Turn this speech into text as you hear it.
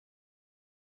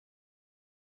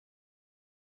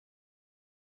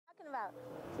talking about?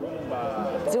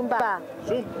 Rumba. Zumba.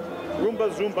 Rumba,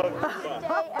 Zumba,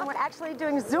 Zumba. And we're actually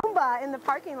doing Zumba in the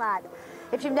parking lot.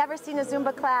 If you've never seen a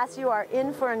Zumba class, you are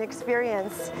in for an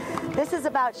experience. This is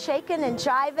about shaking and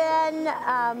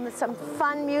jiving, some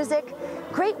fun music,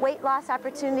 great weight loss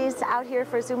opportunities out here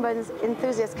for Zumba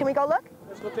enthusiasts. Can we go look?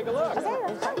 Let's go take a look. Okay,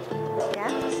 let's go.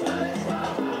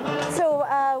 Yeah. So,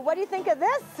 what do you think of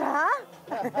this, huh?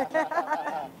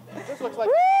 This looks like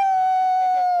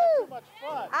too much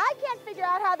fun. I can't figure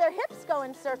out how their hips go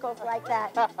in circles like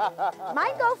that.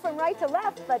 Mine go from right to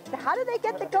left, but how do they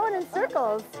get to going in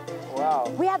circles? Wow.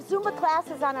 We have Zumba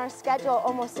classes on our schedule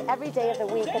almost every day of the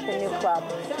week at the new club,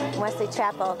 Wesley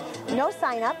Chapel. No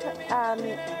sign up,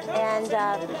 and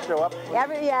just show up.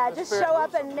 Just show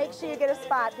up and make sure you get a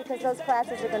spot because those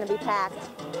classes are going to be packed.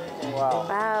 Wow.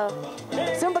 Wow.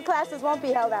 Zumba classes won't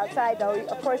be held outside though.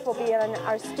 Of course, we'll be in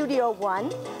our Studio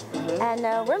 1. And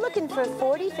we're looking for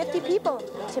 40, 50 people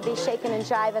to be shaking and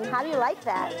jiving. How do you like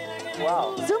that?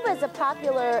 Wow. Zumba is a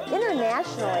popular,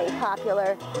 internationally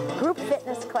popular group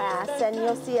fitness class, and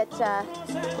you'll see it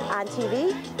on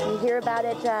TV. You hear about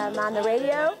it on the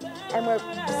radio, and we're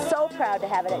so proud to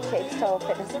have it at Shapes Total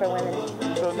Fitness for Women.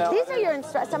 So now these are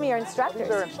some of your instructors.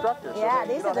 These are instructors. Yeah, so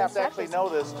these you don't are have the to actually know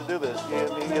this to do this.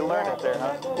 You learn it there,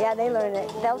 huh? Yeah, they learn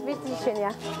it. They'll be teaching you.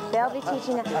 They'll be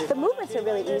teaching you. The movements are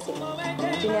really easy.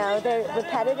 You know, they're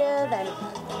repetitive and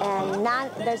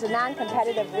there's a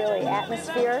non-competitive really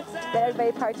atmosphere that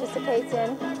everybody participates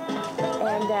in,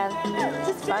 and it's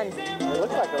just fun. It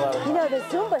looks like a lot of fun. You know, the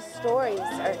Zumba stories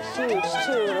are huge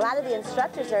too. A lot of the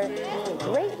instructors are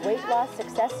great weight loss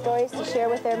success stories to share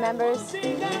with their members,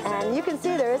 and you can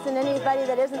see there isn't anybody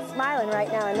that isn't smiling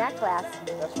right now in that class.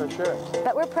 That's for sure.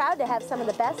 But we're proud to have some of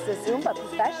the best Zumba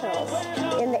professionals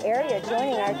in the area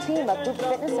joining our team of group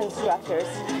fitness instructors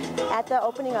at the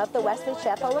opening of the Wesley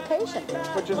Chapel location.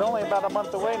 Which is only about a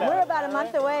month away now. We're about a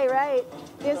month away, right?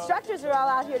 The instructors are all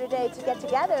out here today to get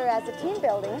together as a team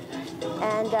building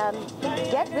and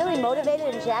get really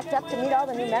motivated and jacked up to meet all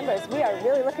the new members. We are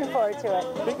really looking forward to it.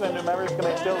 Speaking of new members, can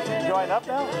they still join up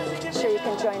now? Sure, you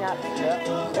can join up.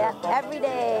 Yeah? Yeah, every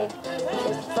day.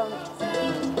 There's phone.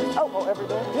 Oh, every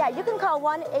day? Yeah, you can call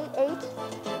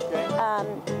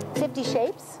 188 50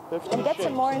 Shapes and get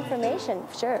some more information.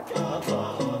 Sure.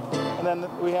 And then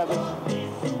we have this.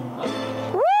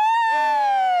 Woo!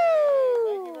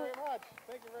 Thank you very much.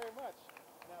 Thank you very much.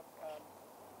 Now,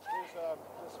 there's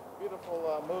this beautiful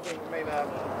moving,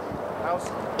 house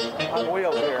on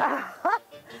wheels here.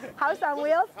 House on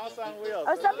wheels? House on wheels.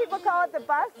 Oh, some people call it the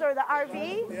bus or the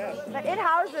RV. Yes. But it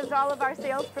houses all of our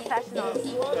sales professionals.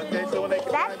 Okay, so when they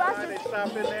come That bus they is... stop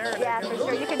in there. And Yeah, for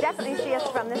sure. You can definitely see us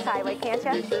from this highway, can't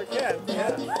you? You sure can,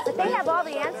 yeah. But they have all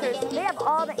the answers. They have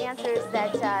all the answers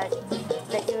that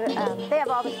they have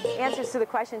all the answers to the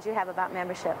questions you have about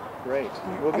membership. Great.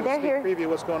 Yeah. We'll And get a they're sneak preview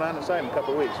of what's going on inside in a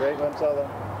couple of weeks, right? Once all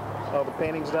the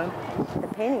painting's done? The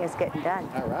painting is getting done.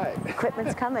 All right.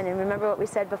 Equipment's coming, and remember what we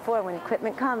said before, when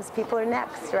equipment comes, people are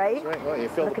next, right? That's right. Well, you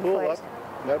fill Looking the pool forward.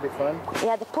 up. That'll be fun.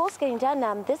 Yeah, the pool's getting done.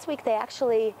 This week we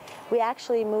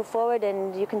actually move forward,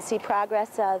 and you can see progress.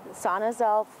 The sauna's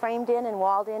all framed in and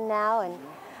walled in now, and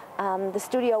the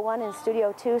Studio 1 and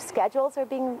Studio 2 schedules are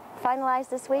being finalized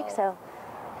this week. So.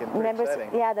 Members,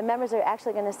 yeah, the members are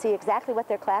actually going to see exactly what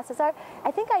their classes are. I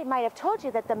think I might have told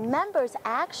you that the members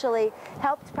actually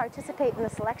helped participate in the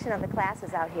selection of the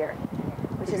classes out here,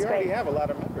 which is great. You already have a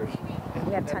lot of members.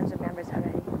 We have tons of members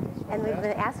already. And we've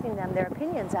been asking them their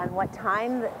opinions on what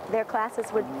time their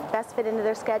classes would best fit into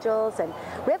their schedules. And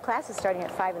we have classes starting at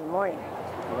 5 in the morning.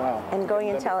 Wow. And going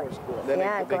until,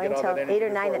 going until 8 or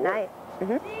 9 at night.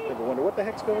 People wonder what the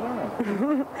heck's going on.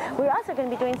 We're also going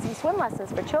to be doing some swim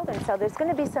lessons for children, so there's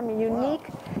going to be some unique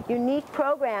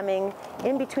programming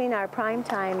in between our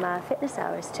primetime fitness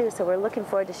hours too. So we're looking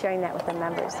forward to sharing that with the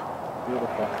members.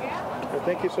 Beautiful. Well,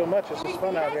 thank you so much. This is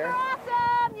fun out here.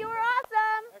 Awesome! You were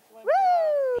awesome! Excellent.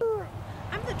 Woo!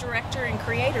 I'm the director and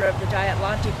creator of the Diet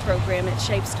Logic program at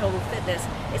Shapes Total Fitness.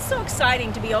 It's so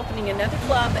exciting to be opening another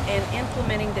club and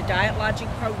implementing the Diet Logic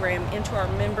program into our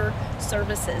member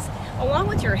services. Along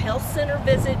with your health center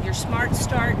visit, your Smart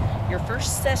Start, your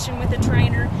first session with a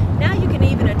trainer, now you can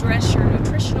even address your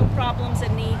nutritional problems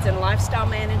and needs and lifestyle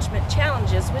management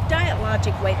challenges with Diet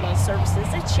Logic weight loss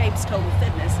services at Shapes Total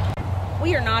Fitness.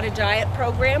 We are not a diet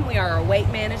program, we are a weight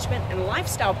management and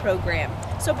lifestyle program.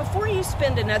 So before you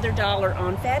spend another dollar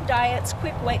on fad diets,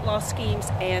 quick weight loss schemes,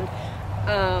 and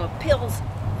pills,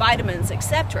 vitamins,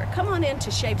 etc., come on in to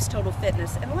Shapes Total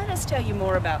Fitness and let us tell you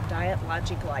more about Diet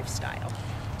Logic Lifestyle.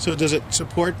 So does it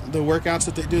support the workouts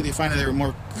that they do? Do you find that they're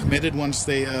more committed once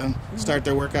they start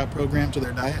their workout program to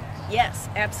their diet? Yes,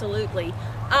 absolutely.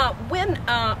 When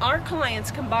our clients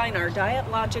combine our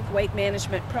Diet Logic weight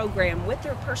management program with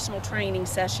their personal training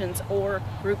sessions or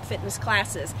group fitness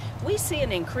classes, we see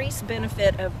an increased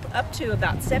benefit of up to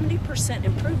about 70%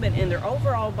 improvement in their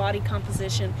overall body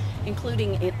composition,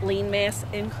 including lean mass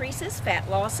increases, fat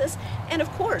losses, and of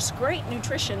course, great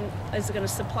nutrition is going to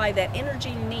supply that energy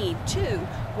you need to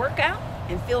work out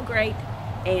and feel great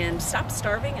and stop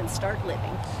starving and start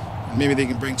living. Maybe they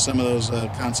can bring some of those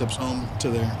concepts home to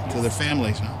their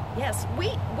families. Huh? Yes,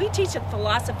 we teach a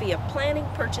philosophy of planning,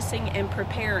 purchasing, and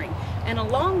preparing. And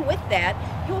along with that,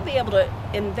 you'll be able to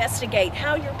investigate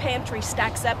how your pantry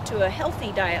stacks up to a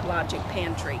healthy Diet Logic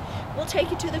pantry. We'll take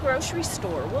you to the grocery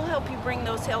store. We'll help you bring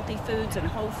those healthy foods and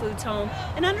whole foods home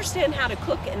and understand how to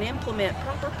cook and implement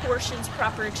proper portions,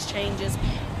 proper exchanges,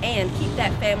 and keep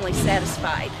that family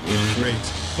satisfied. Great.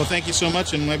 Well, thank you so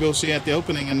much, and maybe we'll see you at the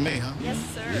opening in May, huh? Yes,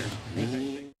 sir.